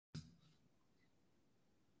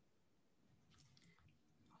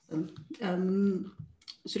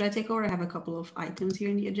Should I take over? I have a couple of items here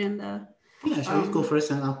in the agenda. Yeah, sure. You go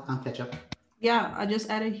first and I'll catch up. Yeah, I just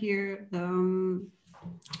added here.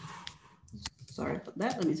 Sorry about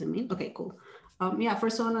that. Let me zoom in. Okay, cool. Yeah,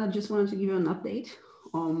 first one, I just wanted to give you an update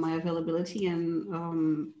on my availability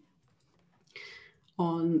and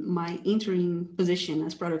on my interim position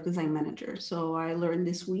as product design manager. So I learned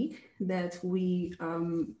this week that we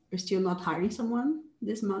are still not hiring someone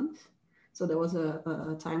this month. So there was a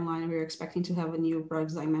timeline. We were expecting to have a new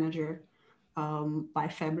product design manager by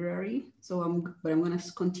February. So I'm going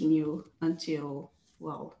to continue until,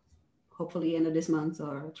 well, hopefully end of this month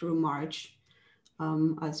or through March,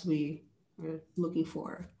 as we are looking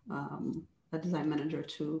for a design manager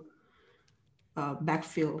to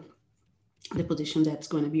backfill the position that's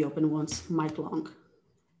going to be open once Mike Long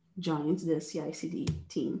joins the CI/CD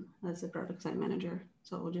team as a product design manager.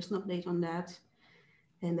 So just an update on that.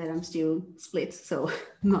 And that I'm still split, so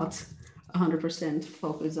not 100%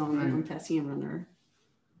 focused on testing and runner.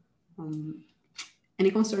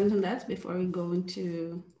 Any concerns on that before we go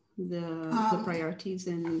into the priorities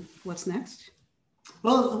and what's next?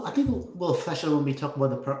 Well, I think we'll flesh out when we talk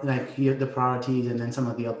about the priorities and then some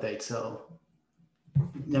of the updates. So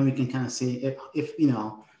then we can kind of see if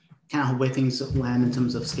kind of where things land in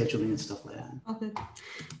terms of scheduling and stuff like that. Okay.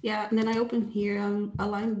 Yeah, and then I open here,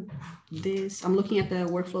 align this. I'm looking at the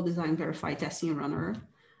workflow design, verify, testing, and runner.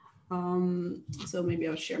 So maybe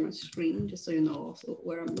I'll share my screen just so you know also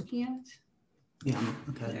where I'm looking at. Yeah,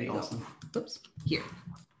 okay, that'd be awesome. Oops, here.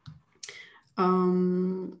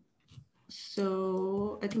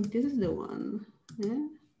 So I think this is the one. Yeah?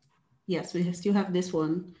 Yes, we still have this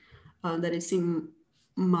one that is in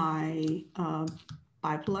my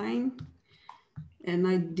pipeline, and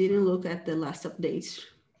I didn't look at the last updates.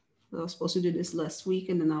 I was supposed to do this last week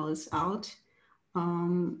and then I was out.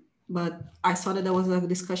 But I saw that there was a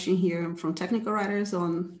discussion here from technical writers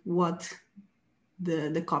on what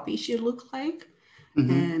the copy should look like. Mm-hmm.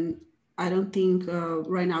 And I don't think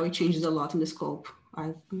right now it changes a lot in the scope.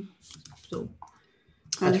 So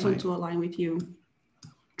I just want to align with you.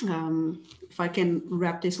 If I can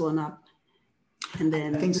wrap this one up. And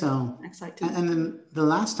then I think so. Next item. And then the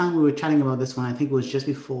last time we were chatting about this one, I think it was just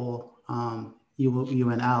before you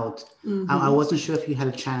went out. Mm-hmm. I wasn't sure if you had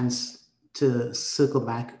a chance to circle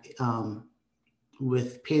back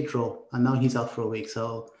with Pedro. I know he's out for a week,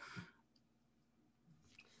 so.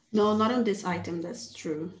 No, not on this item. That's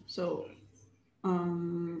true. So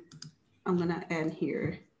I'm gonna add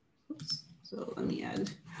here. Oops. So let me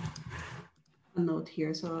add a note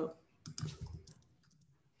here. So.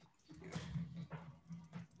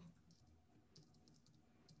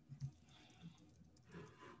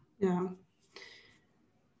 Yeah.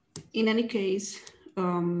 In any case,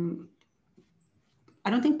 I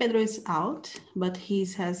don't think Pedro is out, but he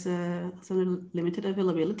has some limited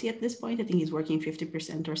availability at this point. I think he's working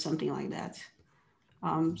 50% or something like that.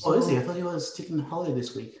 So is he? I thought he was taking a holiday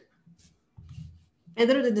this week.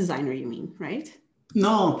 Pedro, the designer, you mean, right?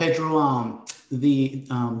 No, Pedro, the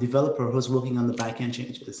developer who's working on the backend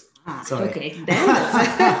changes. Ah, sorry. Okay,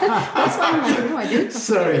 that's why I'm like, no, I didn't.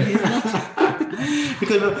 Sorry.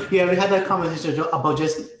 Because we had that conversation about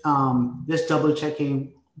just double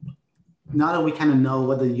checking. Now that we kind of know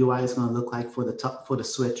what the UI is going to look like for the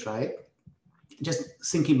switch, right? Just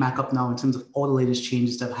syncing back up now in terms of all the latest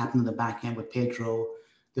changes that have happened in the backend with Pedro,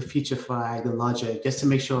 the feature flag, the logic, just to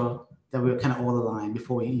make sure that we're kind of all aligned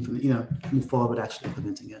before we even move forward with actually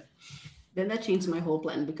implementing it. Then that changed my whole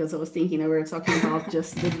plan because I was thinking that we were talking about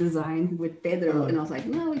just the design with Pedro, and I was like,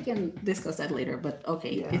 no, we can discuss that later. But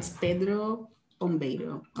okay, yeah. It's Pedro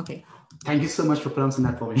Pombeiro. Okay. Thank you so much for pronouncing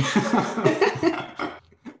that for me.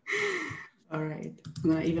 All right, I'm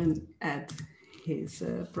gonna even add his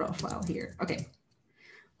profile here. Okay,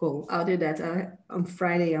 cool. I'll do that. On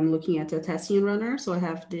Friday, I'm looking at a testing runner, so I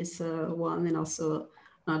have this one and also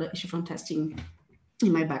another issue from testing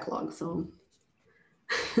in my backlog. So.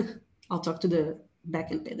 I'll talk to the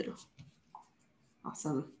backend Pedro.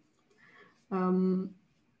 Awesome.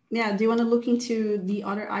 Yeah, do you want to look into the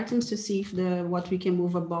other items to see if what we can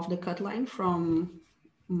move above the cut line from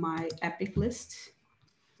my Epic list?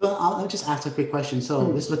 Well, I'll just ask a quick question.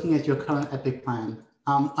 So just looking at your current Epic plan,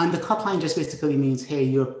 and the cut line just basically means, hey,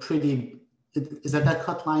 you're pretty, is that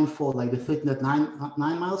cut line for like the 13.9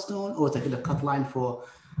 milestone, or is that the cut line for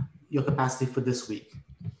your capacity for this week?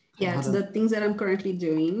 Yeah, it's the things that I'm currently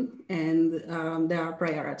doing, and they are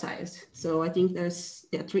prioritized. So I think there's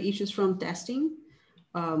 3 issues from testing.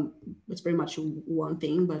 It's pretty much one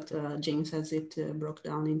thing, but James has it broke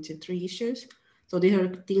down into 3 issues. So these are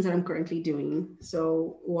things that I'm currently doing.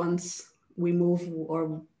 So once we move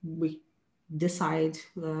or we decide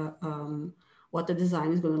what the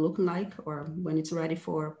design is going to look like, or when it's ready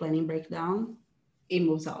for planning breakdown, it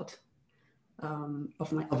moves out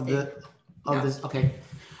of my this. Okay.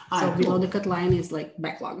 All so right, below cool. the cut line is like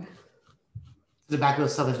backlog. The backlog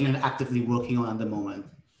stuff that you're actively working on at the moment.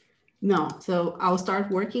 No, so I'll start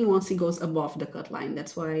working once it goes above the cut line.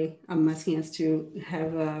 That's why I'm asking us to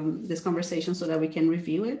have this conversation so that we can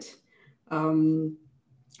review it.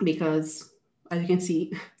 Because as you can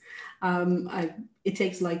see, it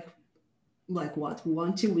takes like what,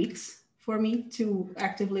 1-2 weeks for me to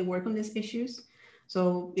actively work on these issues.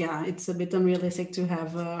 So yeah, it's a bit unrealistic to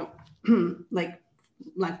have like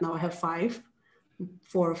now I have 4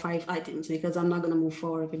 or 5 items, because I'm not going to move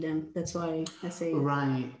forward with them. That's why I say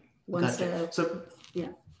right. once. Gotcha. So yeah.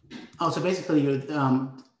 Oh, so basically, you're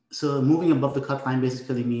so moving above the cut line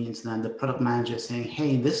basically means then the product manager is saying,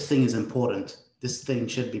 "Hey, this thing is important. This thing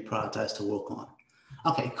should be prioritized to work on."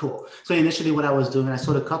 Okay, cool. So initially, what I was doing, I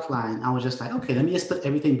saw the cut line. I was just like, okay, let me just put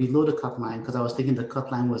everything below the cut line, because I was thinking the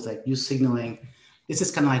cut line was like you signaling, this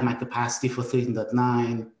is kind of like my capacity for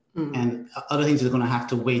 13.9, and other things are going to have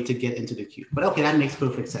to wait to get into the queue. But okay, that makes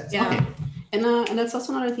perfect sense. Yeah, okay. And that's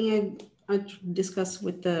also another thing I discussed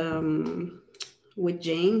with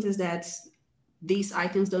James, is that these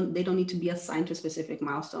items don't need to be assigned to a specific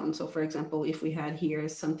milestone. So for example, if we had here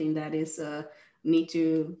something that is need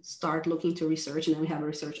to start looking to research, and then we have a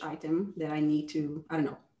research item that I need to, I don't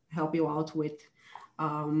know, help you out with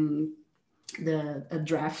a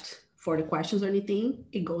draft for the questions or anything,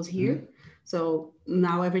 it goes here. So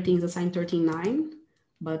now everything's assigned 13.9,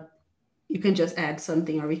 but you can just add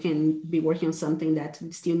something, or we can be working on something that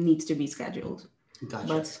still needs to be scheduled. Gotcha.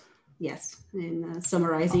 But yes, and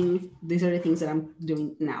summarizing, these are the things that I'm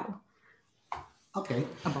doing now. Okay.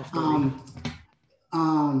 Above the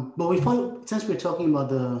but since we're talking about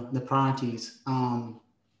the priorities,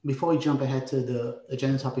 before we jump ahead to the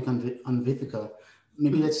agenda topic on Vithika,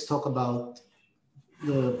 maybe let's talk about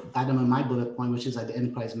the item on my bullet point, which is like the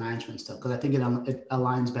enterprise management stuff, because I think it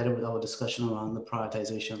aligns better with our discussion around the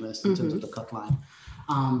prioritization list in terms of the cut line.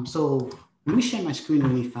 So let me share my screen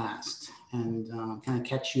really fast and kind of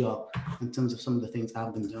catch you up in terms of some of the things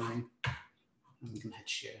I've been doing. I'm going to hit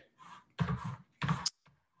share.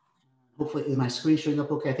 Hopefully, is my screen showing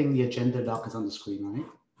up okay? I think the agenda doc is on the screen, right?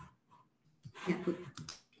 Yeah.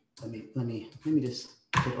 Let me just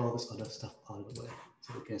get all this other stuff out of the way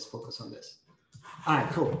so we can just focus on this. All right,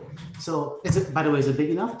 cool. So by the way, is it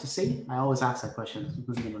big enough to see? I always ask that question.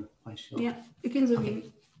 Yeah, you can zoom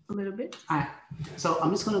in a little bit. All right. So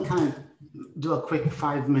I'm just going to kind of do a quick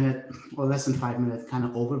 5-minute or less than 5-minute kind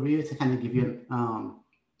of overview to kind of give you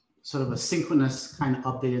sort of a synchronous kind of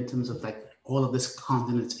update in terms of like all of this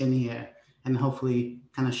content that's in here, and hopefully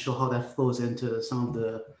kind of show how that flows into some of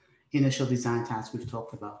the initial design tasks we've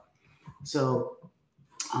talked about. So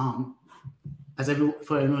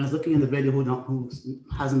for anyone who's looking in the video who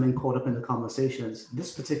hasn't been caught up in the conversations,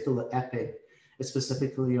 this particular epic is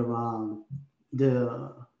specifically around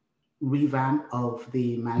the revamp of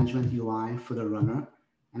the management UI for the runner.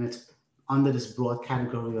 And it's under this broad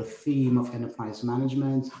category or theme of enterprise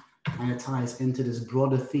management, and it ties into this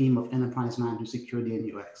broader theme of enterprise management, security, and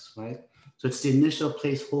UX, right? So it's the initial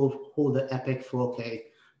placeholder epic for,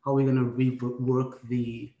 okay, how are we going to rework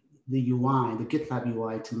the UI, the GitLab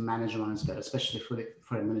UI, to manage runners better, especially for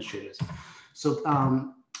administrators. So,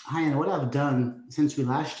 Haiyan, what I've done since we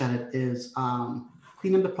last chatted is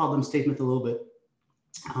clean up the problem statement a little bit,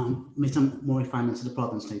 made some more refinements to the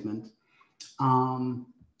problem statement. So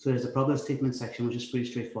there's a problem statement section, which is pretty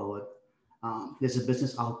straightforward. There's a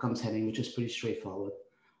business outcomes heading, which is pretty straightforward.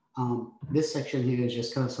 This section here is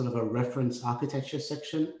just kind of sort of a reference architecture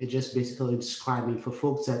section. It's just basically describing for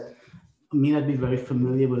folks that may not be very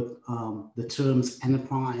familiar with the terms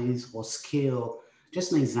enterprise or scale,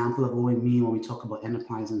 just an example of what we mean when we talk about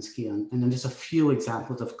enterprise and scale. And then just a few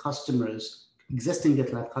examples of customers, existing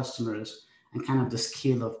GitLab customers, and kind of the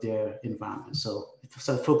scale of their environment. So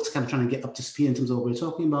folks kind of trying to get up to speed in terms of what we're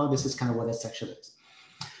talking about, this is kind of what that section is.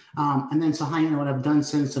 And then, so Haiyan, what I've done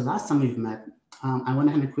since the last time we've met, I went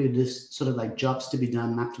ahead and created this sort of like jobs to be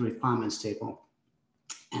done mapped to requirements table.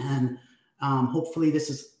 And hopefully this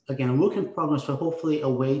is, again, a work in progress, but hopefully a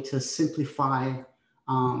way to simplify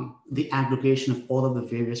the aggregation of all of the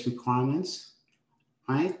various requirements,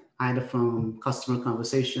 right? Either from customer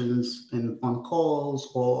conversations and on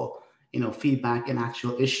calls, or feedback and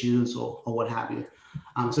actual issues, or what have you.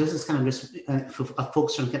 So this is kind of just for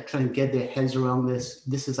folks trying to get their heads around this.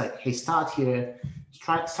 This is like, hey, start here,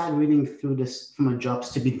 start reading through this from a jobs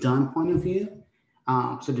to be done point of view.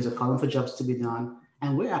 So there's a column for jobs to be done.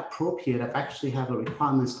 And where appropriate, I actually have a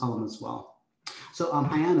requirements column as well. So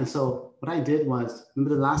Hannah, so what I did was,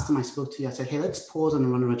 remember the last time I spoke to you, I said, hey, let's pause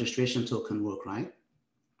and run a registration token work, right?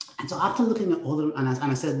 And so after looking at all the, and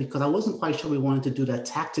I said, because I wasn't quite sure we wanted to do that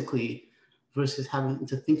tactically versus having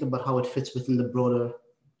to think about how it fits within the broader,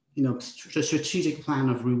 strategic plan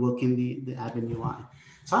of reworking the admin UI.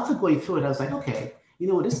 So after going through it, I was like, okay,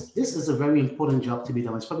 this is a very important job to be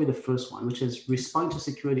done. It's probably the first one, which is respond to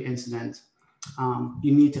security incident.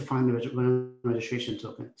 You need to find the registration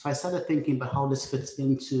token. So I started thinking about how this fits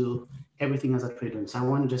into everything as a trader. So I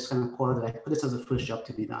want to just kind of call it, I put this as the first job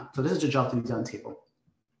to be done. So this is the job to be done table.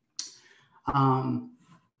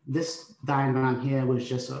 This diagram here was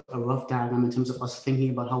just a rough diagram in terms of us thinking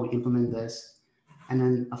about how we implement this, and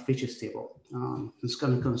then a features table. I'm just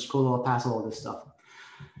going to scroll all past all this stuff.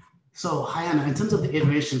 So Hannah, in terms of the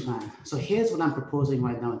iteration plan, so here's what I'm proposing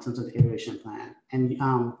right now in terms of the iteration plan. And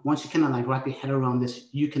once you kind of like wrap your head around this,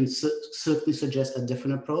 you can certainly suggest a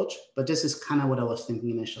different approach, but this is kind of what I was thinking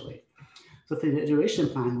initially. So for the iteration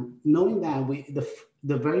plan, knowing that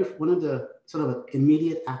one of the sort of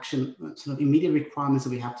immediate action, sort of immediate requirements that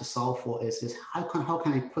we have to solve for is how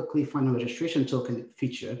can I quickly find a registration token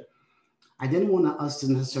feature? I didn't want us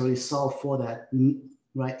to necessarily solve for that,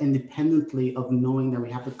 right, independently of knowing that we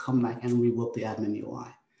have to come back and rework the admin UI,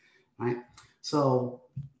 right? So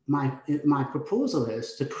my proposal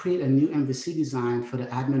is to create a new MVC design for the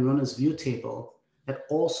admin runners view table that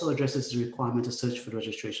also addresses the requirement to search for the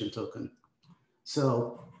registration token.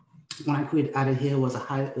 So what I added here was a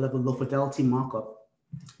high level low fidelity markup,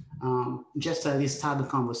 just to at least start the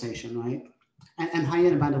conversation, right? And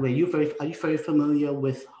Hannah, by the way, are you very familiar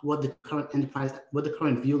with what the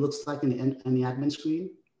current view looks like in the admin screen?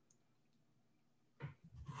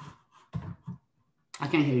 I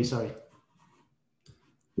can't hear you, sorry.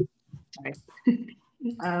 Sorry.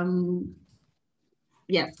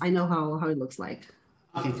 Yes, I know how it looks like.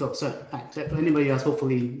 Okay, cool. So anybody else,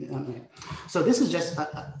 hopefully. So this is just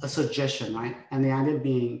a suggestion, right? And the idea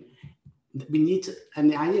being,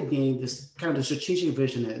 this kind of the strategic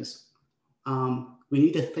vision is, we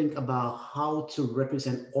need to think about how to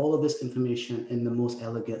represent all of this information in the most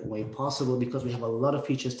elegant way possible, because we have a lot of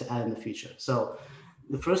features to add in the future. So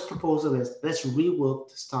the first proposal is, let's rework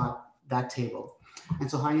to start that table. And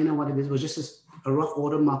so how you know what it is was just a rough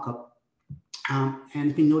order markup. And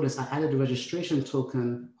if you notice, I added the registration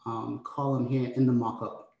token column here in the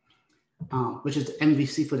markup, which is the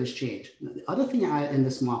MVC for this change. The other thing I added in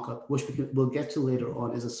this markup, which we'll get to later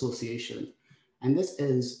on, is association. And this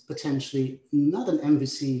is potentially not an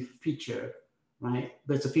MVC feature, right?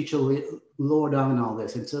 But it's a feature lower down in all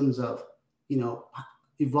this in terms of,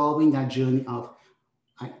 evolving that journey of,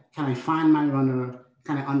 can I find my runner?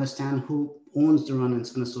 Can I understand who owns the runner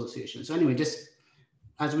in association? So anyway, just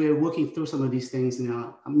as we were working through some of these things,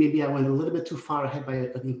 maybe I went a little bit too far ahead by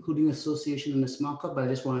including association in this markup, but I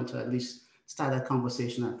just wanted to at least start that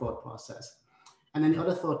conversation and thought process. And then the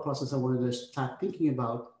other thought process I wanted to start thinking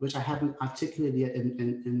about, which I haven't articulated yet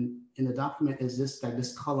in the document, is this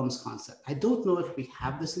columns concept. I don't know if we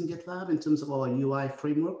have this in GitLab in terms of our UI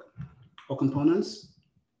framework or components.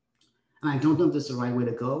 And I don't know if this is the right way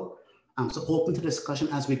to go. So open to discussion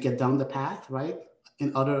as we get down the path, right?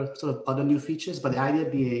 In other new features, but the idea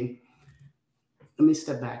being, let me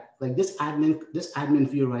step back. Like this admin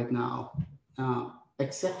view right now,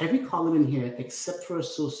 except every column in here, except for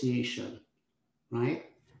association, right,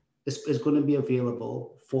 is going to be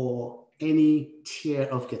available for any tier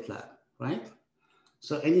of GitLab, right?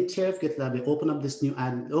 So any tier of GitLab, they open up this new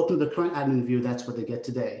open the current admin view, that's what they get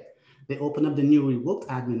today. They open up the new reworked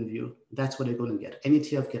admin view, that's what they're going to get, any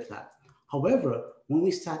tier of GitLab. However, when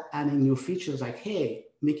we start adding new features like, hey,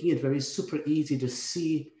 making it very super easy to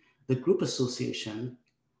see the group association,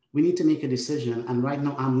 we need to make a decision. And right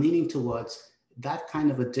now I'm leaning towards that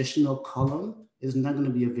kind of additional column is not going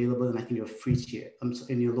to be available in like in your free tier,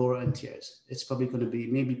 in your lower end tiers. It's probably going to be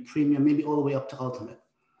maybe premium, maybe all the way up to ultimate.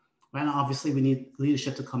 Right now, obviously we need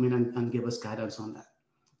leadership to come in and give us guidance on that,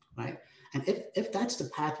 right? And if that's the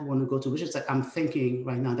path we want to go to, which is like, I'm thinking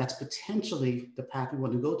right now, that's potentially the path we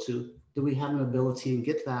want to go to, do we have an ability in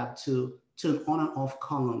GitLab to turn on and off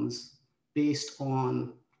columns based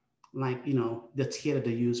on like, the tier that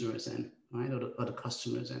the user is in, right? Or the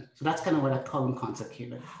customer is in. So that's kind of where that column concept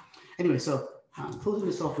came in. Anyway, so closing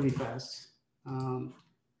this off really fast.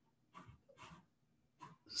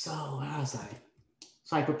 So where was I?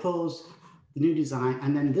 So I proposed the new design,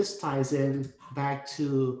 and then this ties in back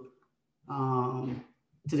to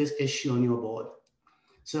this issue on your board.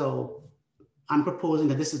 So I'm proposing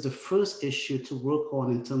that this is the first issue to work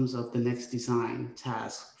on in terms of the next design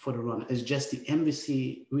task for the runner. It's just the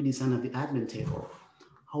MVC redesign of the admin table.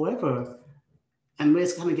 However, and where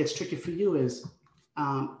it kind of gets tricky for you is,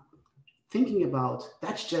 thinking about,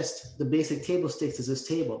 that's just the basic table stakes is this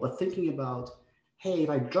table, but thinking about, hey, if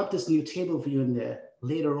I drop this new table view in there,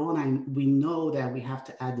 later on, we know that we have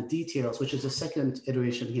to add the details, which is the second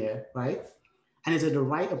iteration here, right? And is it the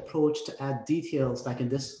right approach to add details like in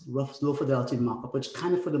this rough low fidelity mockup, which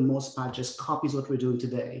kind of for the most part just copies what we're doing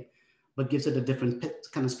today, but gives it a different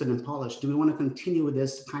kind of spin and polish? Do we want to continue with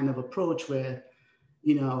this kind of approach where,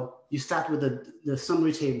 you start with the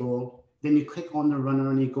summary table, then you click on the runner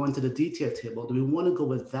and you go into the detail table? Do we want to go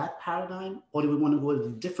with that paradigm, or do we want to go with a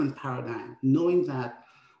different paradigm, knowing that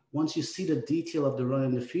once you see the detail of the runner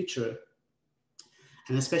in the future,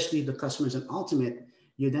 and especially if the customer is an ultimate,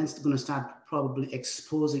 you're then going to start probably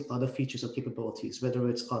exposing other features or capabilities, whether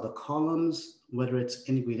it's other columns, whether it's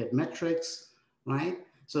integrated metrics, right?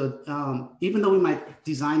 So even though we might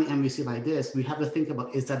design the MVC like this, we have to think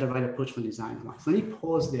about, is that the right approach for design? So let me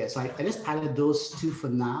pause there. So I just added those two for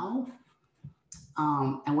now.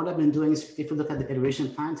 And what I've been doing is, if you look at the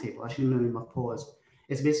iteration plan table, actually, let me pause.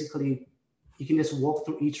 It's basically, you can just walk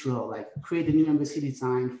through each row, like create a new MVC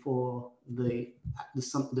design for the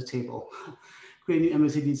table, create a new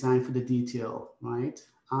MVC design for the detail, right?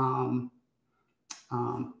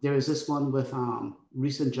 There is this one with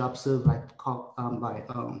recent job served by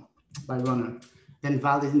runner, then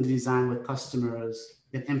validating the design with customers,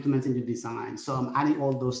 then implementing the design. So I'm adding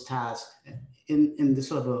all those tasks in this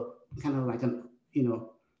sort of a kind of like an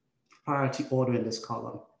priority order in this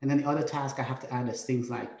column. And then the other task I have to add is things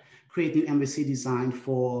like create new MVC design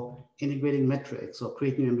for integrating metrics, or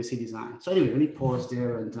create new MVC design. So anyway, let me pause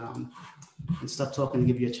there and stop talking and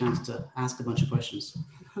give you a chance to ask a bunch of questions.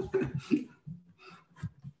 I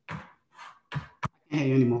can't hear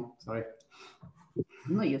you anymore, sorry.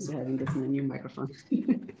 I'm not used to having this in a new microphone.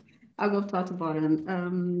 I'll go top to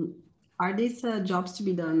bottom. Are these jobs to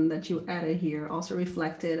be done that you added here also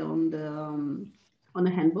reflected on the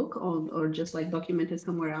handbook, or just like documented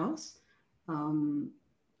somewhere else?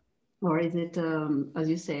 Or is it, as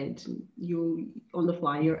you said, you on the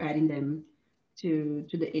fly, you're adding them to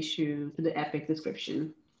the issue, to the epic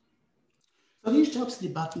description? So these jobs to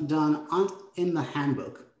be done aren't in the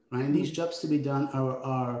handbook, right? And these jobs to be done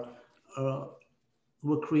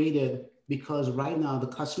were created because right now the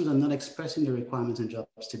customers are not expressing the requirements and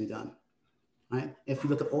jobs to be done, right? If you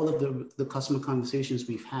look at all of the customer conversations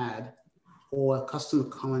we've had, or customer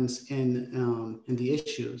comments in the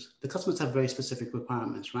issues, the customers have very specific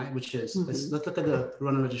requirements, right? Which is, let's look at the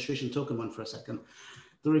runner registration token one for a second.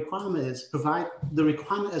 The requirement is the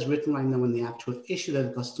requirement as written right now in the actual issue that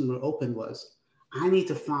the customer opened was, I need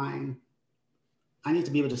to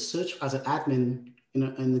be able to search as an admin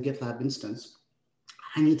in the GitLab instance.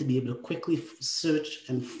 I need to be able to quickly search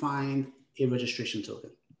and find a registration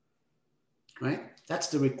token, right? That's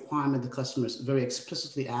the requirement the customers very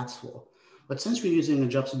explicitly asks for. But since we're using a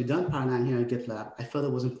jobs to be done paradigm here in GitLab, I felt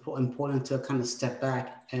it was important to kind of step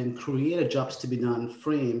back and create a jobs to be done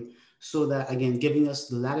frame, so that, again, giving us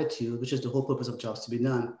the latitude, which is the whole purpose of jobs to be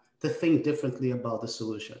done, to think differently about the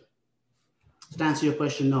solution. So to answer your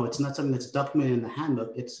question, no, it's not something that's documented in the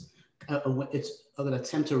handbook. It's an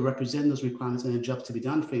attempt to represent those requirements in a jobs to be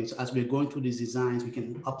done frame. So as we're going through these designs, we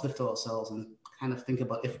can uplift ourselves and kind of think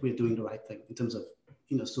about if we're doing the right thing in terms of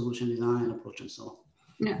solution design, approach, and so on.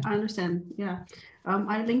 Yeah, I understand. Yeah,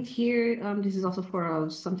 I linked here. This is also for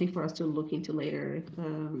something for us to look into later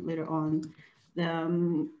on.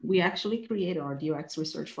 We actually created, our UX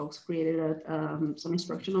research folks created some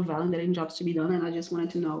instructional validating jobs to be done, and I just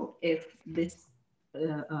wanted to know if the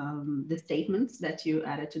statements that you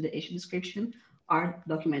added to the issue description are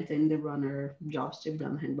documented in the runner jobs to be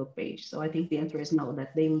done handbook page. So I think the answer is no,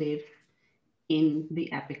 that they live in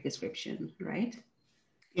the epic description, right?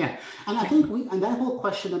 Yeah, and I think and that whole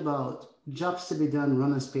question about jobs to be done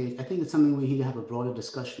runners page, I think it's something we need to have a broader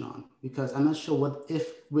discussion on, because I'm not sure what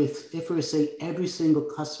if we say every single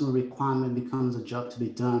customer requirement becomes a job to be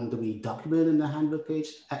done, do we document it in the handbook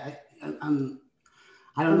page? I don't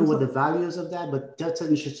know what the value is of that, but that's an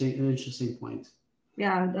interesting point.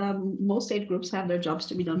 Yeah, most state groups have their jobs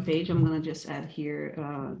to be done page. I'm gonna just add here.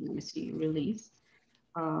 Let me see, release.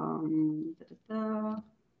 Jobs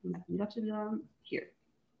to be done here.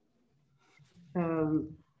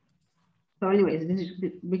 So anyways,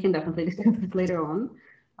 we can definitely discuss this later on.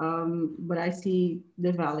 But I see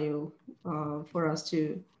the value for us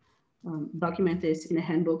to document this in a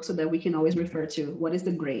handbook so that we can always refer to what is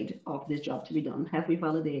the grade of this job to be done. Have we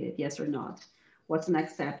validated, yes or not? What's the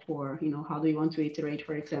next step for, how do you want to iterate,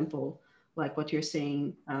 for example, like what you're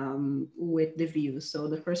saying with the views. So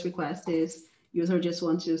the first request is user just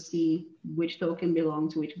wants to see which token belong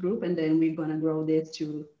to which group, and then we're gonna grow this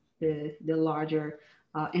to the larger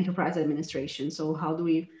enterprise administration. So how do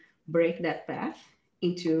we break that path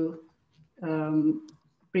into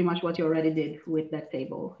pretty much what you already did with that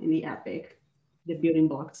table in the Epic, the building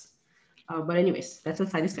blocks. But anyways, that's a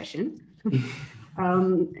side discussion.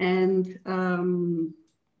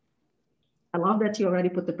 I love that you already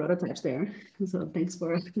put the prototypes there. So thanks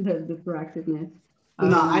for the proactiveness.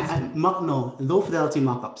 No, low fidelity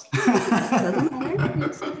mockups. Doesn't matter.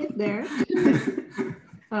 It's there.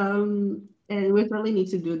 And we really need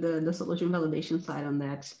to do the solution validation side on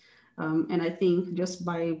that. And I think just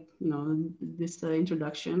by this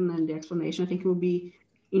introduction and the explanation, I think it will be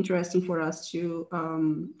interesting for us to,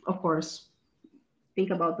 of course, think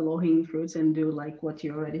about the low-hanging fruits and do like what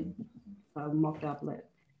you already mocked up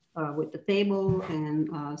with the table and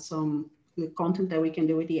some content that we can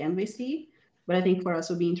do with the MVC. But I think for us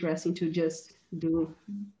it would be interesting to just do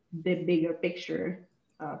the bigger picture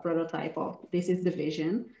prototype of this is the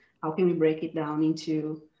vision. How can we break it down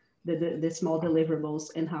into the small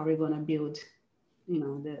deliverables and how we're going to build,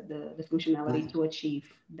 the functionality to achieve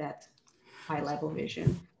that high level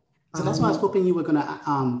vision. So that's what I was hoping you were going to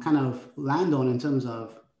kind of land on in terms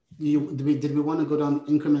of, did we want to go down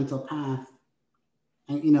incremental path,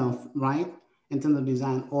 and right, in terms of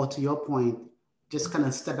design, or to your point, just kind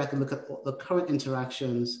of step back and look at the current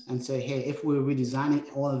interactions and say, hey, if we're redesigning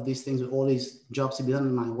all of these things with all these jobs to be done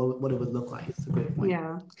in mind, what it would look like. It's a great point.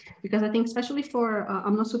 Yeah, because I think especially for,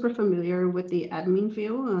 I'm not super familiar with the admin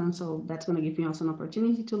view, so that's going to give me also an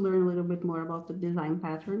opportunity to learn a little bit more about the design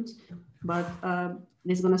patterns. But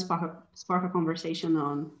this is going to spark a conversation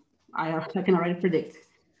on, I can already predict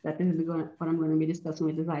that this is what I'm going to be discussing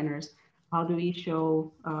with designers. How do we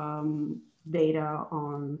show data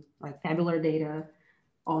on like tabular data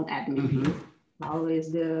on admin view? How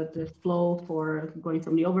is the flow for going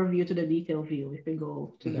from the overview to the detail view if we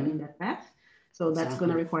go to that path? So that's going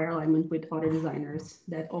to require alignment with other designers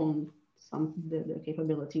that own some the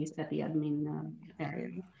capabilities at the admin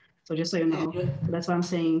area. So just so you know, that's why I'm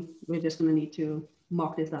saying we're just going to need to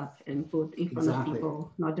mock this up and put in front of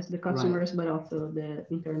people, not just the customers, but also the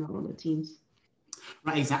internal the teams.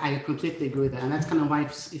 Right, exactly. I completely agree with that. And that's kind of why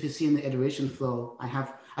if you see in the iteration flow, I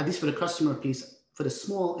have, at least for the customer piece, for the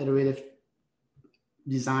small iterative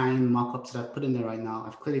design mockups that I've put in there right now,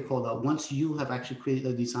 I've clearly called out, once you have actually created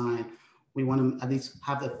a design, we want to at least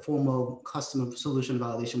have the formal customer solution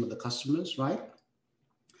validation with the customers, right?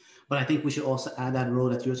 But I think we should also add that role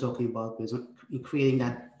that you're talking about, is creating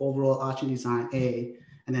that overall arching design, A,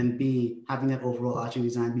 and then B, having that overall arching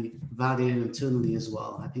design be validated internally as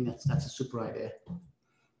well. I think that's a super idea.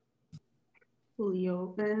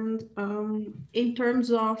 Julio, and in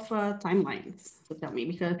terms of timelines, so tell me,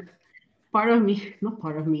 because not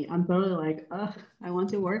part of me, I'm totally like, I want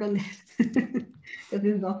to work on this because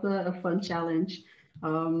this is also a fun challenge.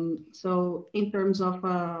 So in terms of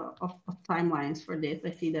timelines for this,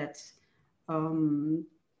 I see that I'm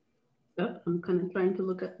kind of trying to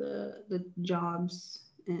look at the jobs.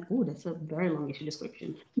 And, oh, that's a very long issue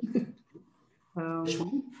description.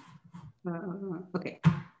 Okay.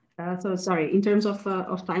 So sorry, in terms of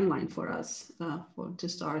timeline for us to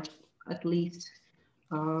start at least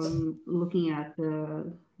looking at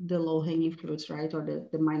the low-hanging fruits, right, or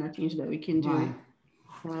the minor change that we can do.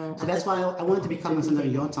 Right. So that's why I wanted to be cognizant of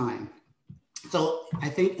your time. So I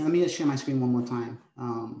think, let me just share my screen one more time,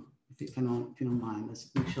 if you don't mind.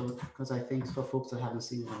 Let's make sure, because I think for folks that haven't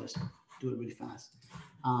seen it, I'll just do it really fast.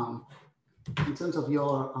 In terms of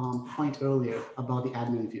your point earlier about the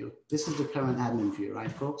admin view, this is the current admin view,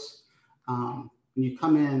 right, folks? When you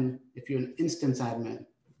come in, if you're an instance admin,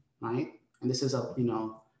 right, and this is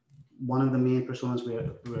one of the main personas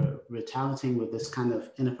we're talenting with this kind of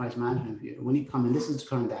enterprise management view. When you come in, this is the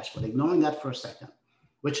current dashboard. Ignoring that for a second,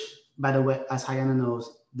 which, by the way, as Hyana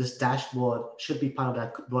knows, this dashboard should be part of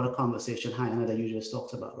that broader conversation Hyana that you just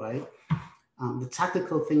talked about, right? The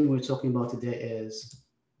tactical thing we're talking about today is,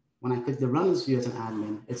 when I click the runners view as an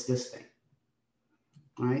admin, it's this thing,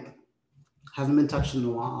 right? Hasn't been touched in a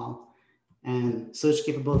while, and search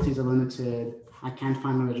capabilities are limited. I can't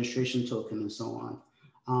find my registration token and so on.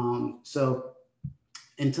 So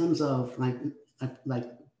in terms of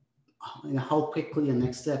how quickly and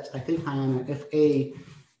next steps, I think, Hyana, if I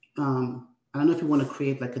don't know if you want to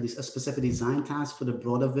create like a specific design task for the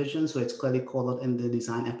broader vision, so it's clearly called out in the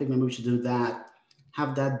design epic. Maybe we should do that.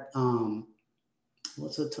 Have that,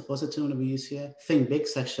 what's the term that we use here? Think big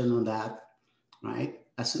section on that, right?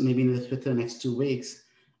 That's maybe within the next 2 weeks.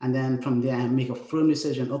 And then from there, make a firm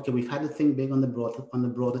decision. Okay, we've had to think big on the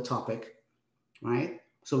broader topic, right?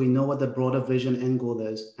 So we know what the broader vision end goal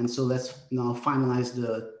is. And so let's now finalize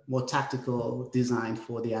the more tactical design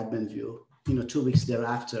for the admin view, 2 weeks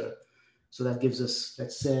thereafter. So that gives us,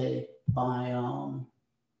 let's say, by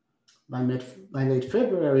late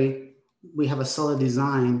February, we have a solid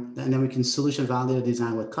design, and then we can solution validate the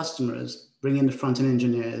design with customers, bring in the front-end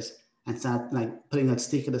engineers, and start like putting a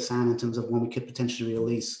stake in the sand in terms of when we could potentially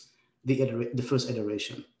release the first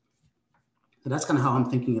iteration. So that's kind of how I'm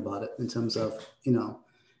thinking about it in terms of, you know,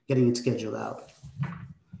 getting it scheduled out.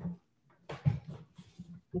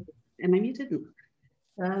 Am I muted?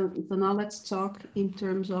 So now let's talk in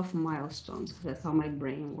terms of milestones. That's how my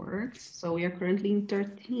brain works. So we are currently in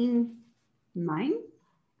 13.9.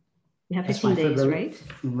 We have 15 days, right?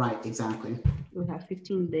 Right, exactly. We have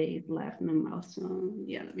 15 days left in the milestone.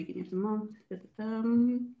 Yeah, the beginning of the month.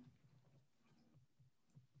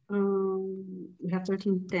 We have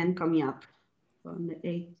 13.10 coming up on the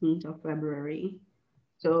 18th of February.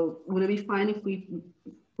 So would it be fine if we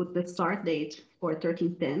put the start date for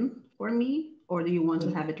 13.10 for me, or do you want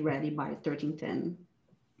to have it ready by 13.10?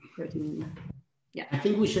 13, yeah. I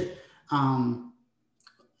think we should,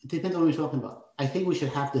 it depends on what you're talking about. I think we should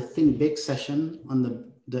have the Think Big session on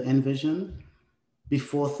the Envision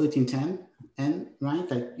before 13.10, and right,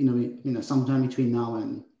 like you know, sometime between now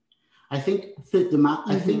and I think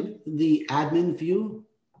I think the admin view,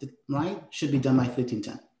 right, should be done by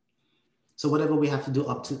 13.10. So whatever we have to do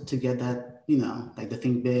up to get that, you know, like the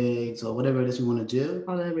Think Bigs or whatever it is we want to do.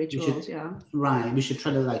 All the rituals, yeah. Right. We should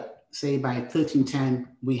try to like say by 13.10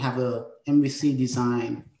 we have a MVC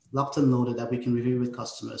design locked and loaded that we can review with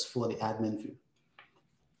customers for the admin view.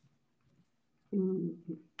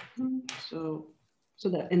 So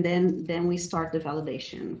that, and then we start the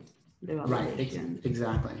validation. Right.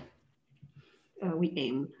 Exactly. We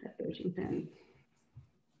aim at 13.10.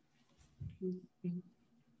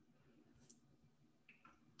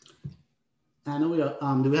 I know we are.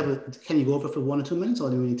 Do we have a? Can you go over for 1 or 2 minutes, or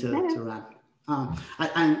do we need to wrap?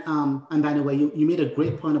 And by the way, you made a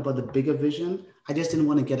great point about the bigger vision. I just didn't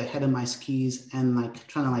want to get ahead of my skis and like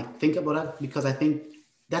trying to like think about it, because I think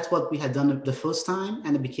that's what we had done the first time,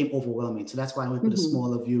 and it became overwhelming. So that's why I went with a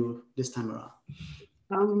smaller view this time around.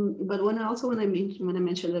 But when I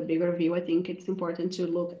mentioned the bigger view, I think it's important to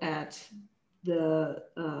look at the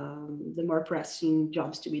more pressing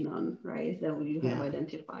jobs to be done, right? That we have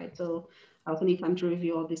identified. So I also need time to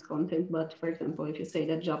review all this content. But for example, if you say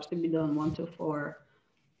that jobs to be done 1 to 4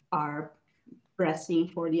 are pressing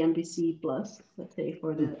for the MVC plus, let's say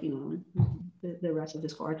for the the rest of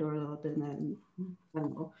this quarter, or then I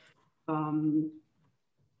don't know,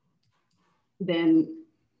 then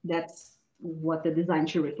that's what the design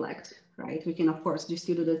should reflect, right? We can of course just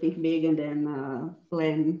still do the think big and then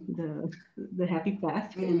plan the happy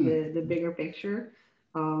path and the bigger picture.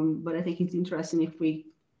 But I think it's interesting if we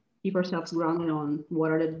keep ourselves grounded on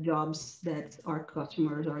what are the jobs that our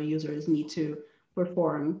customers, our users need to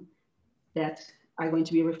perform that are going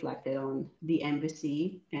to be reflected on the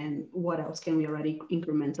MVC, and what else can we already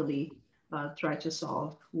incrementally try to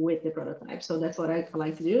solve with the prototype. So that's what I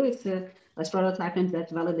like to do. It's a prototyping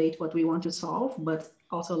that validate what we want to solve, but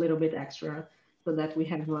also a little bit extra so that we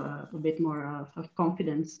have a bit more of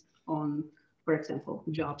confidence on, for example,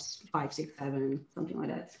 jobs 5, 6, 7, something like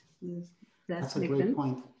that. That's a great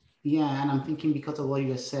point. Yeah, and I'm thinking because of what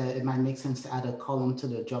you just said, it might make sense to add a column to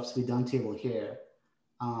the jobs to be done table here.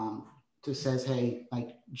 To says, hey,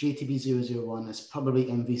 like JTB 001 is probably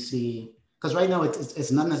MVC, because right now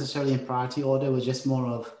it's not necessarily in priority order. It was just more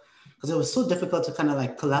of, because it was so difficult to kind of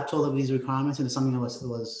like collapse all of these requirements into something that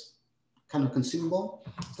was kind of consumable.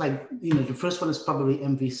 It's like, you know, the first one is probably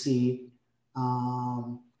MVC.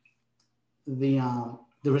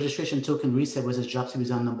 The registration token reset versus jobs to be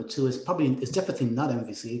done number 2 is definitely not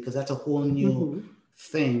MVC, because that's a whole new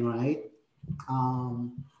thing, right?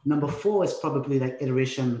 Number 4 is probably like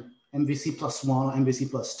iteration MVC plus 1, MVC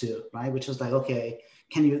plus 2, right? Which is like, okay,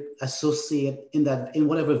 can you associate in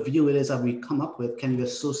whatever view it is that we come up with, can you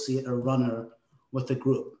associate a runner with the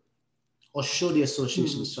group, or show the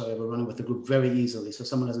association, sorry, of a runner with the group very easily, so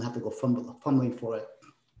someone doesn't have to go fumbling for it.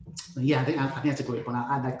 But yeah, I think that's a great point. I'll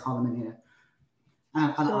add that column in here.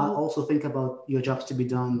 And I'll also think about your jobs to be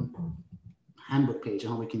done handbook page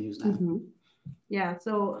and how we can use that. Yeah,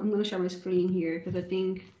 so I'm going to share my screen here because I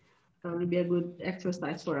think it would be a good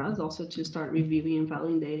exercise for us also to start reviewing and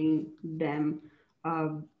validating them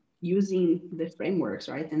using the frameworks,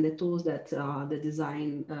 right? And the tools that the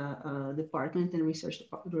design department and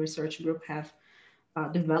research group have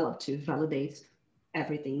developed to validate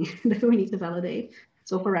everything that we need to validate.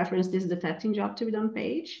 So for reference, this is the testing job to be done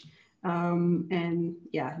page. And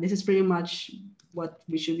yeah, this is pretty much what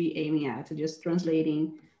we should be aiming at, just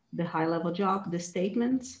translating the high level job, the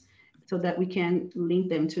statements, so that we can link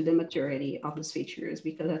them to the maturity of these features,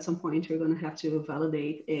 because at some point we're going to have to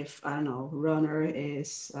validate if, I don't know, runner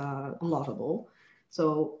is lovable.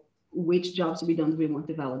 So which jobs to be done do we want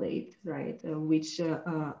to validate, right? Which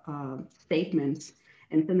statements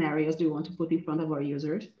and scenarios do we want to put in front of our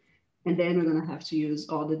users? And then we're going to have to use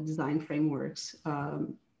all the design frameworks.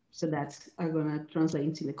 So that's are going to translate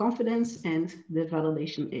into the confidence and the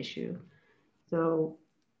validation issue. So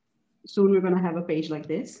soon we're going to have a page like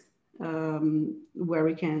this, where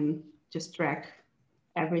we can just track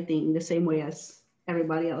everything the same way as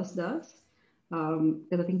everybody else does.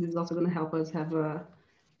 Because I think this is also going to help us have a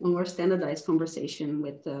more standardized conversation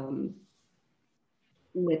with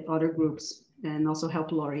other groups, and also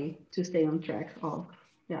help Lori to stay on track of,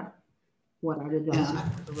 yeah, what are the jobs.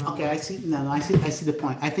 Yeah, okay, I see. No, I see the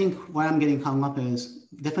point. I think where I'm getting hung up is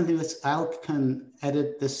definitely I can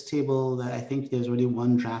edit this table that I think there's already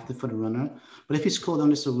one drafted for the runner. But if you scroll down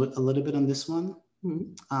just a little bit on this one,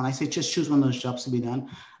 I say just choose one of those jobs to be done.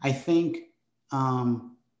 I think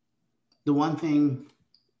the one thing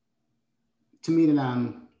to me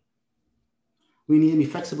that we need to be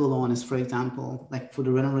flexible on is, for example, like for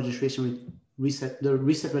the runner registration, reset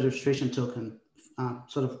registration token.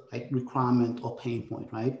 Sort of like requirement or pain point,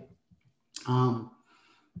 right?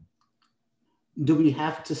 Do we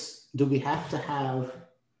have to have,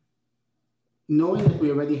 knowing that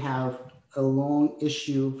we already have a long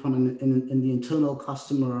issue from in the internal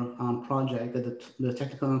customer project that the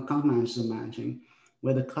technical account managers are managing,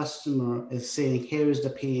 where the customer is saying, here is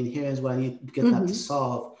the pain, here is what I need to get that to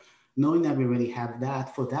solve. Knowing that we already have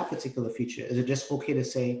that for that particular feature, is it just okay to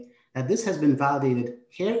say that this has been validated?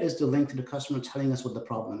 Here is the link to the customer telling us what the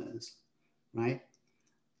problem is, right?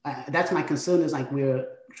 That's my concern, is like we're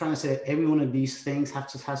trying to say every one of these things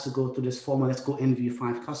has to go through this form. Let's go interview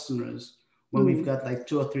 5 customers when we've got like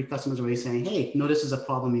 2 or 3 customers already saying, hey, no, this is a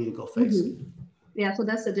problem, you need to go fix. Yeah, so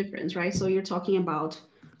that's the difference, right? So you're talking about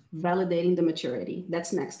validating the maturity.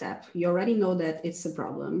 That's next step. You already know that it's a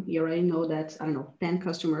problem. You already know that, I don't know, 10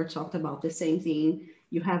 customers talked about the same thing.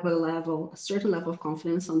 You have a certain level of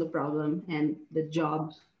confidence on the problem and the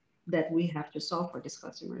job that we have to solve for these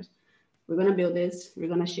customers. We're going to build this, we're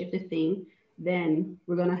going to ship the thing, then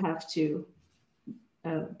we're going to have to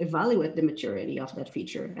evaluate the maturity of that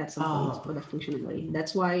feature at some point for that functionality.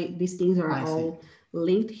 That's why these things are all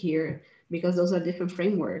linked here, because those are different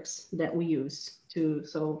frameworks that we use to,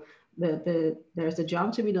 so there's the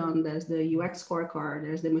job to be done, there's the UX scorecard,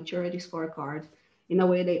 there's the maturity scorecard. In a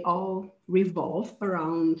way, they all revolve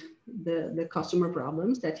around the customer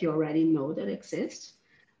problems that you already know that exist.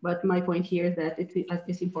 But my point here is that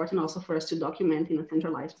it's important also for us to document in a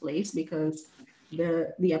centralized place, because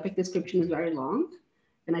the epic description is very long.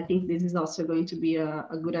 And I think this is also going to be a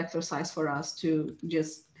good exercise for us to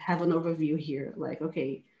just have an overview here. Like,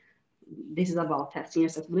 okay, this is about testing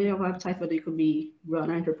accessibility of a website, but it could be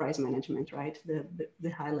runner enterprise management, right? The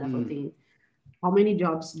high level thing. How many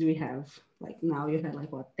jobs do we have? Like now you had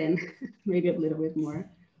like what, 10, maybe a little bit more.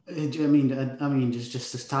 I mean,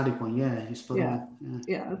 just a starting point. Yeah, you spot on.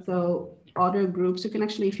 Yeah. So other groups, you can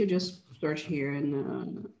actually, if you just search here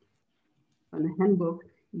in the handbook,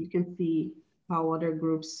 you can see how other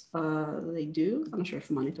groups they do. I'm not sure if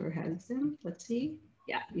Monitor has them. Let's see.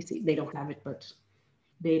 Yeah, you see, they don't have it, but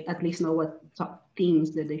they at least know what top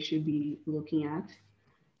themes that they should be looking at.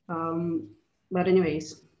 But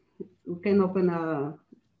anyways, we can open a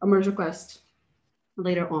merge request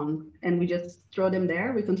later on, and we just throw them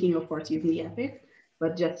there. We continue, of course, using the Epic,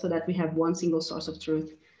 but just so that we have one single source of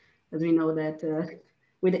truth, as we know that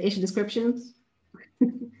with the issue descriptions,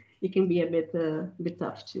 it can be a bit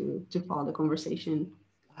tough to follow the conversation.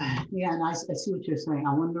 Yeah, and I see what you're saying.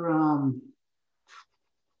 I wonder,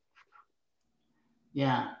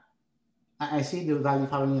 yeah, I see the value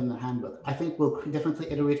following in the handbook. I think we'll definitely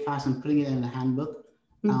iterate fast and putting it in the handbook.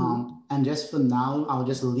 And just for now, I'll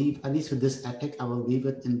just leave, at least with this epic, I will leave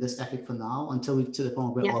it in this epic for now until we to the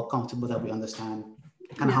point where we're all comfortable that we understand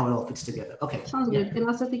kind of how it all fits together. Okay. Sounds good. And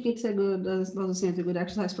also I think it's a good, as I was saying, it's a good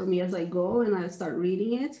exercise for me as I go and I start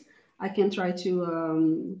reading it. I can try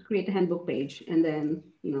to create a handbook page, and then,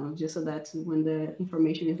 you know, just so that when the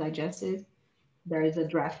information is digested, there is a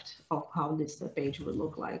draft of how this page would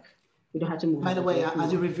look like. We don't have to move. By the way,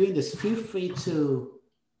 as you review this, feel free to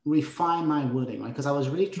refine my wording, right? Because I was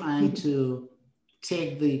really trying to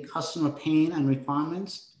take the customer pain and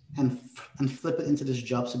requirements and flip it into this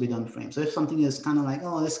jobs to be done frame. So if something is kind of like,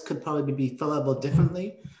 oh, this could probably be fillable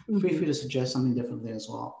differently, feel free to suggest something differently as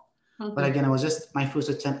well. Okay. But again, it was just my first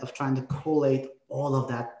attempt of trying to collate all of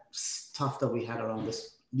that stuff that we had around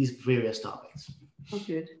these various topics. Oh,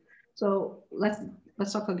 good. So let's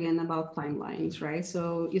talk again about timelines, right?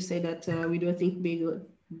 So you say that we do a think big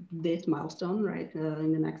this milestone, right,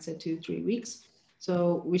 in the next 2-3 weeks.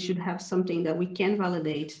 So we should have something that we can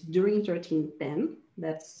validate during 1310.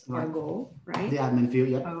 That's our goal, right? The admin view,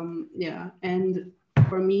 yep. Yeah, and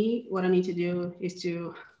for me, what I need to do is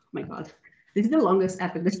to, oh my God, this is the longest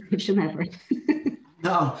epic description ever.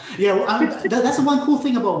 No, yeah, well, that's the one cool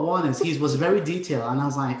thing about Juan is he was very detailed, and I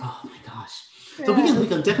was like, oh my gosh. So Yeah. we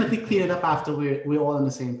can definitely clean it up after we're all on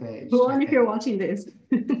the same page. Juan, if you're watching this.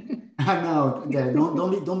 I know. Yeah,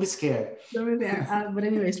 don't be scared. Don't be there. But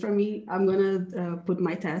anyways, for me, I'm gonna put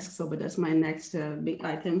my tasks. So, but that's my next big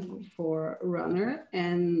item for runner.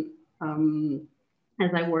 And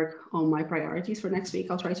as I work on my priorities for next week,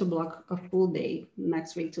 I'll try to block a full day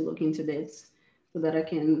next week to look into this, so that I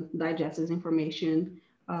can digest this information.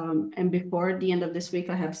 And before the end of this week,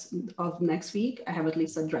 of next week, I have at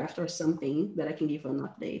least a draft or something that I can give an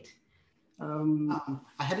update.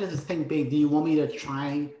 I had to think big. Do you want me to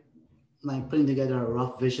try like putting together a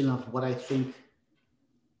rough vision of what I think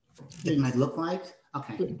it might look like?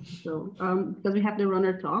 Okay. So, because we have the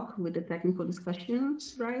runner talk with the technical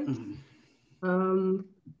discussions, right?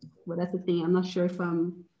 But that's the thing. I'm not sure if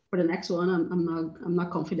for the next one. I'm not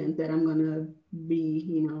confident that I'm gonna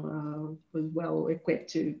be, well equipped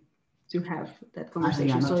to have that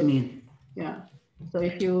conversation. I know what you mean. Yeah. So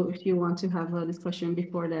if you want to have a discussion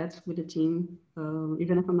before that with the team,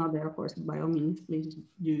 even if I'm not there, of course, by all means, please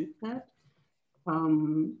do that. I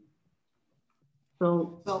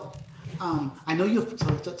know you're.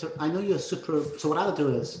 I know you're super. So what I'll do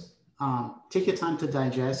is take your time to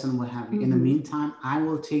digest and what have you. In the meantime, I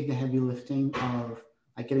will take the heavy lifting of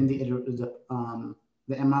like getting the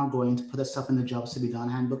MR going to put that stuff in the jobs to be done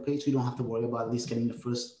handbook page. So you don't have to worry about at least getting the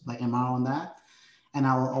first like MR on that. And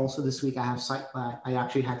I will also this week I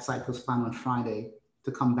actually had cycles planned on Friday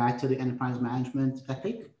to come back to the enterprise management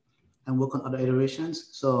epic and work on other iterations.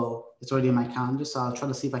 So it's already in my calendar. So I'll try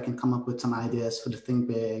to see if I can come up with some ideas for the think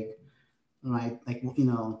big, right? Like,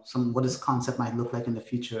 what this concept might look like in the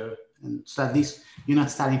future. And so at least you're not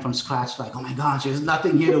starting from scratch, like, oh my gosh, there's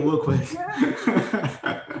nothing here to work with.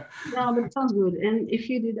 No, but it sounds good. And if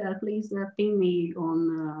you do that, please ping me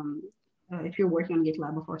on, if you're working on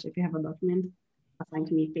GitLab, of course, if you have a document assigned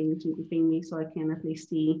to me, ping me so I can at least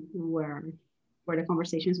see where the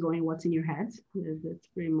conversation is going, what's in your head. That's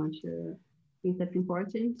pretty much, I think that's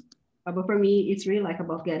important. But for me, it's really like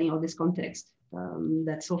about getting all this context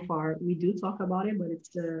that so far we do talk about it, but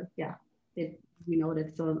it's, we know that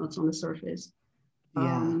it's on the surface.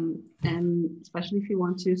 And especially if you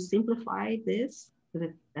want to simplify this,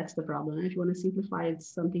 that's the problem. If you want to simplify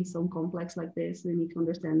something so complex like this, you need to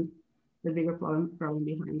understand the bigger problem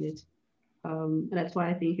behind it. And that's why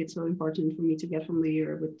I think it's so important for me to get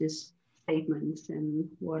familiar with this statements and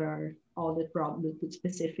what are all the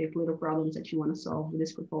specific little problems that you want to solve with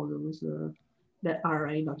these proposals that are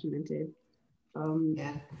already documented.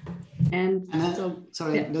 And so,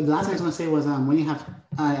 sorry, yeah. The last thing I was going to say was when you have,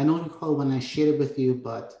 I don't recall when I shared it with you,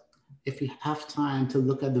 but if you have time to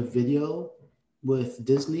look at the video with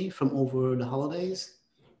Disney from over the holidays,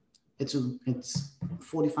 it's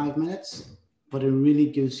 45 minutes, but it really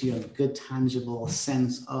gives you a good tangible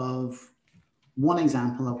sense of one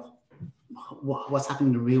example of what's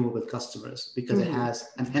happening in the real world with customers, because it has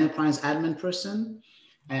an enterprise admin person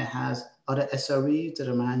and it has other SREs that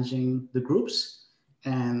are managing the groups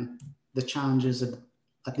and the challenges that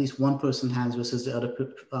at least one person has versus the other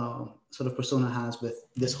sort of persona has with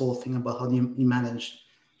this whole thing about how you manage,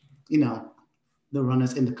 the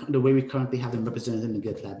runners in the way we currently have them represented in the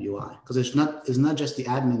GitLab UI. Because it's not just the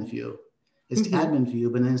admin view, it's the admin view,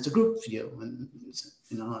 but then it's the group view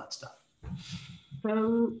and all that stuff.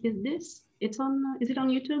 Is it on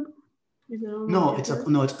YouTube? No, it's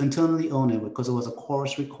internally owned because it was a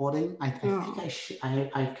course recording. I think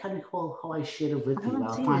I can't recall how I shared it with you.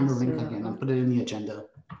 I'll find the link again and put it in the agenda.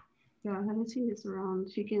 Yeah, I haven't seen this around.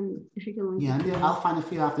 If you can link it. I'll find it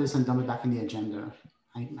for you after this and dump it back in the agenda.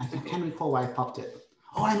 I can't recall why I popped it.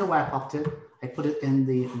 Oh, I know why I popped it. I put it in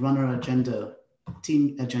the runner agenda,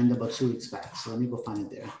 team agenda about 2 weeks back. So let me go find it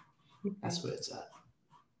there. Okay. That's where it's at.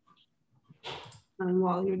 And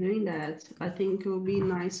while you're doing that, I think it would be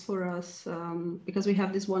nice for us, because we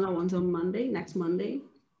have this one-on-ones on next Monday.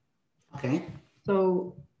 Okay.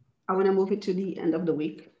 So I want to move it to the end of the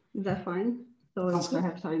week. Is that fine? So if I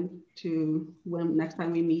have time to, when next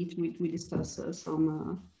time we meet, we discuss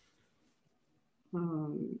some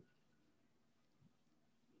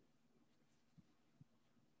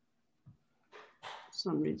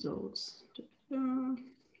results.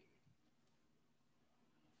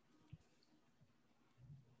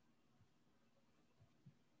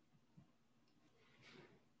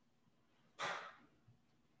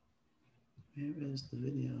 Where is the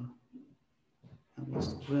video?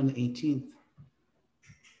 We're on the 18th.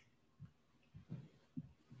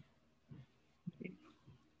 Okay.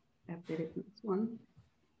 I updated this one.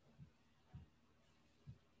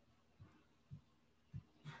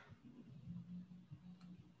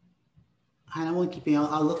 I won't keep you.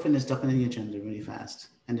 I'll look for this document in the agenda really fast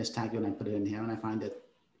and just tag you and I put it in here when I find it.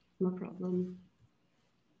 No problem.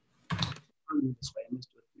 This way, let's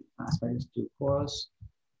do it really fast. I just do chorus.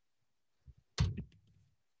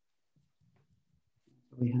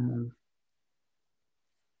 We have.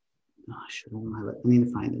 Oh, shit, I don't have it. I need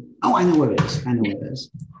to find it. Oh, I know where it is. I know where it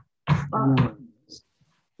is.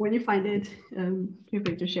 When you find it, feel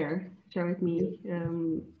free to share with me,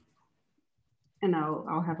 and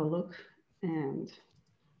I'll have a look, and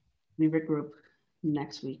we regroup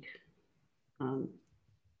next week. In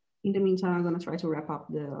the meantime, I'm going to try to wrap up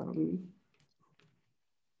the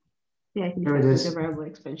There it is. The variable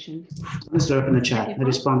expansion. Let's throw it in the chat. I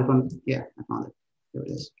just found it on. Yeah, I found it. There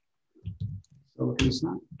it is. So look at this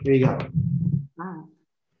now. Here you go. Ah.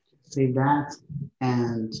 Save that,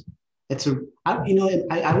 and it's a.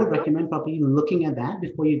 I would recommend probably looking at that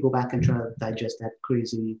before you go back and try to digest that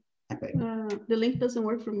crazy epic. The link doesn't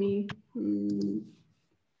work for me.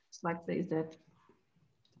 Slack says that.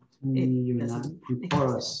 You're not in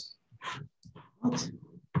chorus. What?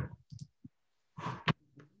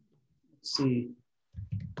 Let's see.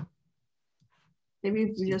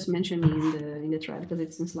 Maybe you just mention me in the thread because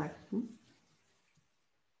it's in Slack.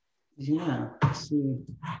 Yeah, let's see.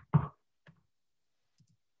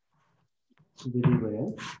 It's really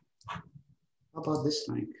weird. How about this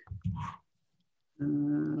link?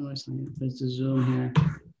 Where's the Zoom here?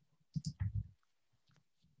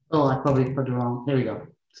 Oh, I probably put it wrong. There we go.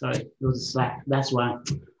 Sorry, it was a Slack. That's why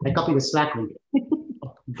I copied the Slack link.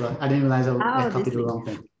 But I didn't realize I copied the wrong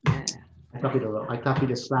thing. Yeah. I copied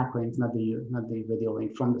the Slack link, not the video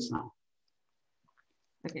link from the Slack.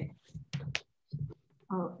 Okay.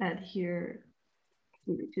 I'll add here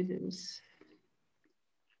to this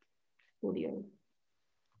audio.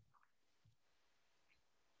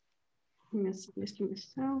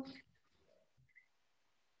 Myself.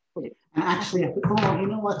 And actually, you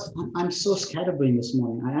know what? I'm so scatterbrained this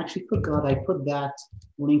morning. I actually forgot I put that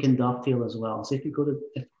link in Dovetail as well. So if you go to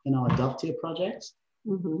a Dovetail project,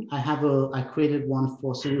 I created one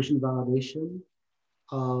for solution validation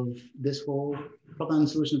of this whole problem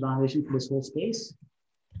solution validation for this whole space,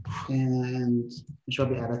 and it should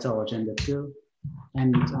be added to our agenda too.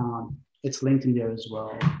 And it's linked in there as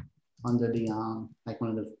well under the like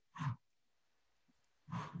one of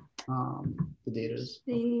the datas.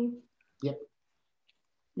 Yep.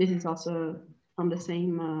 This is also from the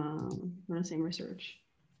same research,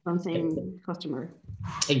 from the same customer.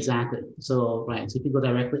 Exactly. So right. So if you go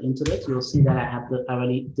directly into it, you'll see that I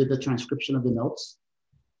already did the transcription of the notes.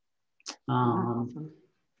 Awesome.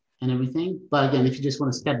 And everything. But again, if you just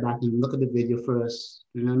want to step back and look at the video first,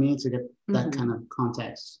 you know what I mean? To get that kind of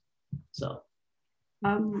context. So.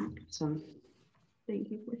 So thank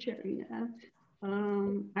you for sharing that. I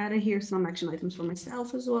added here some action items for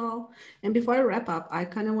myself as well. And before I wrap up, I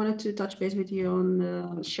kind of wanted to touch base with you on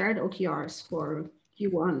the shared OKRs for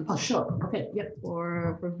Q1. Oh, sure. Okay. Yep.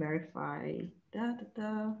 For verify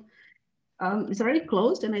it's already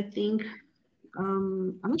closed, and I think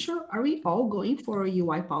I'm not sure. Are we all going for a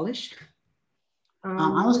UI polish?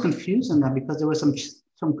 I was confused on that because there were some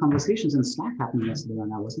conversations in Slack happening yesterday on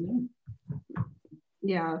that, wasn't there?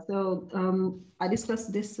 Yeah, so I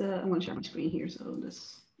discussed this. I'm going to share my screen here so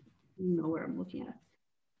just know where I'm looking at.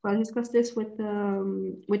 So I discussed this with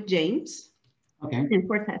James. Okay. And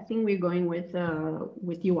for testing, we're going with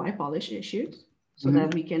UI polish issues so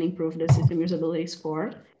that we can improve the system usability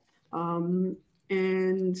score.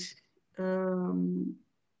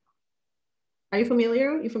 Are you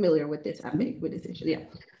familiar? You're familiar with this epic, with this issue? Yeah.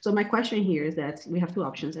 So my question here is that we have two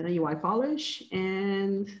options: a UI polish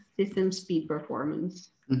and system speed performance.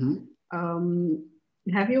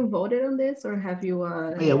 Have you voted on this, or have you?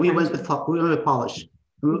 Yeah, we went with polish.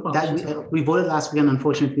 We voted last week, and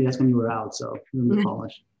unfortunately, that's when you were out. So we went with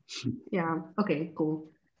polish. Yeah. Okay. Cool.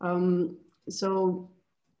 So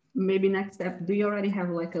maybe next step, do you already have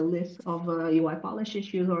like a list of UI polish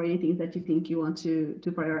issues or anything that you think you want to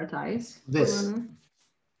prioritize? This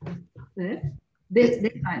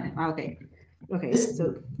time. Okay. Okay.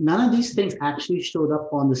 So none of these things actually showed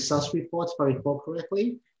up on the SUS reports, if I recall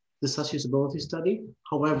correctly, the SUS usability study.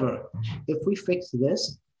 However, if we fix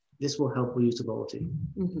this, this will help with usability.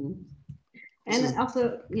 And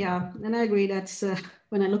also, yeah, and I agree that's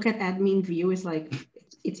when I look at admin view, it's like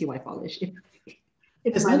it's UI polish.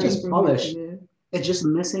 It's not just polish. It's just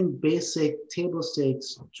missing basic table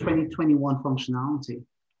stakes 2021 functionality.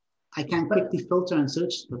 I can quickly filter and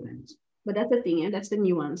search for things. But that's the thing, and that's the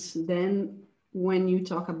nuance. Then when you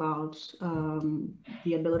talk about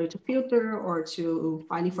the ability to filter or to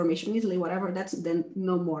find information easily, whatever, that's then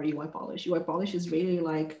no more UI polish. UI polish is really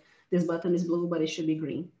like this button is blue, but it should be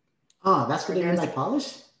green. Oh, that's what they mean by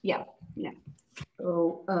polish? Yeah, yeah.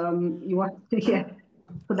 So you are, yeah.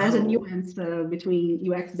 So there's a nuance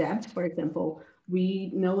between UX depth, for example.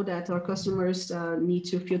 We know that our customers need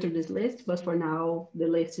to filter this list, but for now, the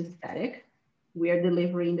list is static. We are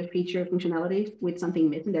delivering the feature functionality with something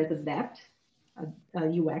missing. There's a depth, a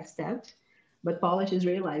UX depth, but polish is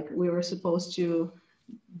really like we were supposed to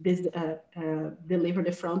deliver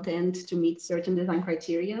the front end to meet certain design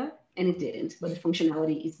criteria, and it didn't, but the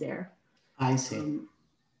functionality is there. I see.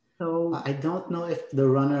 So I don't know if the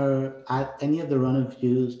runner, any of the runner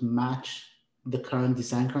views match the current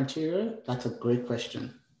design criteria. That's a great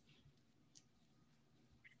question.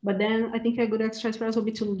 But then I think a good exercise for us will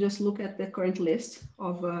be to just look at the current list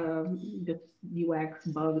of the UX,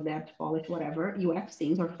 bug, depth, polish, whatever, UX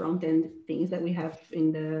things or front-end things that we have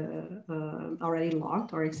in the already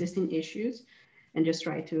logged or existing issues, and just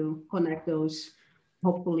try to connect those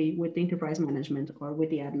hopefully with the enterprise management or with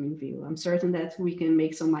the admin view. I'm certain that we can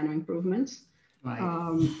make some minor improvements, right.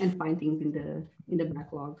 And find things in the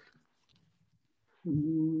backlog.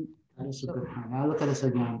 That is a good point. I'll look at this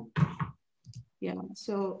again. Yeah,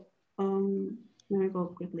 so let me go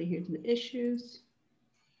quickly here to the issues.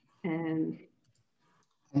 And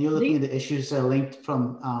you're looking at the issues that are linked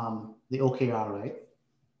from the OKR, right?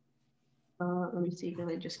 Let me see, because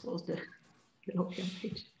I just closed the OKR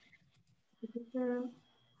page.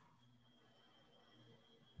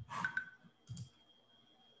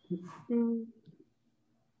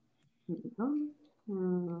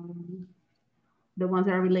 The ones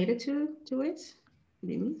that are related to it? What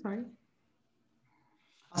do you mean? Sorry.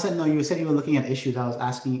 I said, no, you said you were looking at issues. I was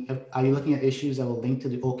asking, are you looking at issues that will link to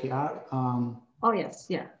the OKR? Oh, yes.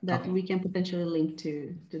 Yeah, that we can potentially link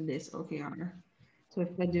to this OKR. So if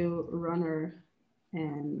I do runner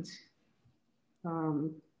and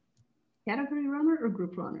category runner or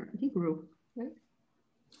group runner? I think group, right?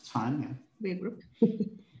 It's fine, yeah. Be a group.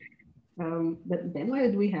 But then why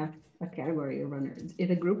do we have a category of runner? Is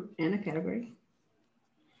it a group and a category?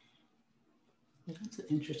 That's an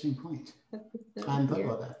interesting point. I hadn't thought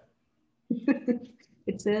about that.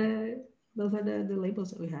 It's those are the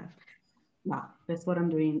labels that we have. Now, that's what I'm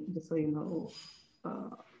doing, just so you know.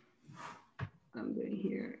 I'm doing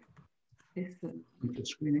here. It's the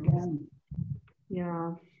screen again.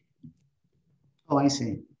 Yeah. Oh, I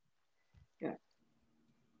see. Yeah.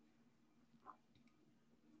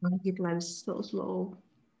 My GitLab is so slow.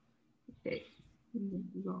 Okay.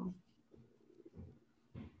 Go.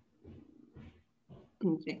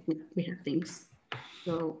 Okay, we have things.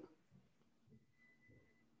 So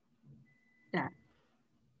yeah,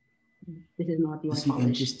 this is not UI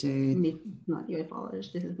polish. Not UI polish.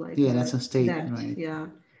 This is like that's a state, right? Yeah,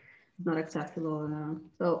 it's not accessible.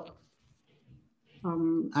 So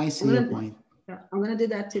I see your point. Yeah, I'm gonna do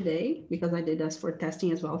that today because I did this for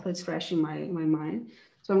testing as well, so it's fresh in my mind.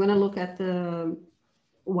 So I'm gonna look at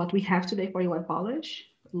what we have today for UI polish.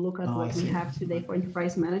 Look at what we have today for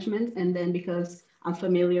enterprise management, and then because I'm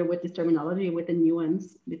familiar with this terminology, with the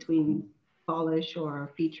nuance between polish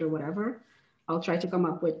or feature, whatever, I'll try to come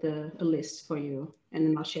up with a list for you, and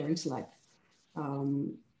then I'll share in Slack,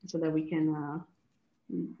 so that we can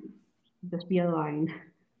just be aligned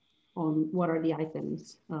on what are the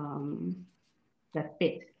items that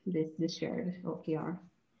fit this shared OKR.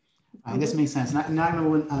 This makes sense. Now I remember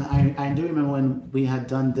when I do remember when we had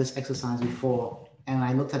done this exercise before, and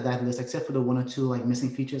I looked at that list, except for the one or two like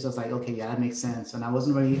missing features. I was like, okay, yeah, that makes sense. And I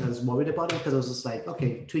wasn't really as worried about it because I was just like,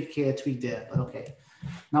 okay, tweak here, tweak there. But okay,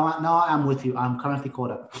 now I'm with you. I'm currently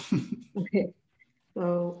caught up. Okay,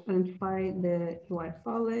 so identify the UI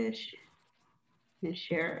polish and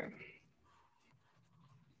share.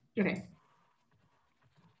 Okay.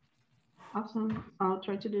 Awesome. I'll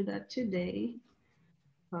try to do that today.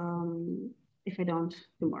 If I don't,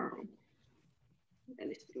 tomorrow.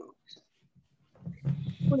 And it's tomorrow.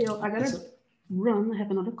 Julio, I gotta run. I have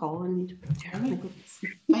another call. I need to prepare.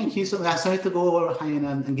 Thank you so much. Sorry to go over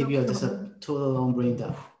and give you just a total brain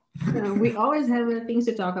dump. We always have things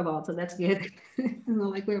to talk about, so that's good.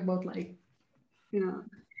 Like we're both like,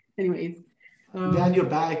 anyways. Glad you're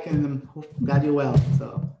back and glad you're well.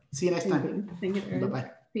 So see you next time. Thank you. Bye-bye.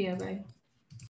 See ya, bye.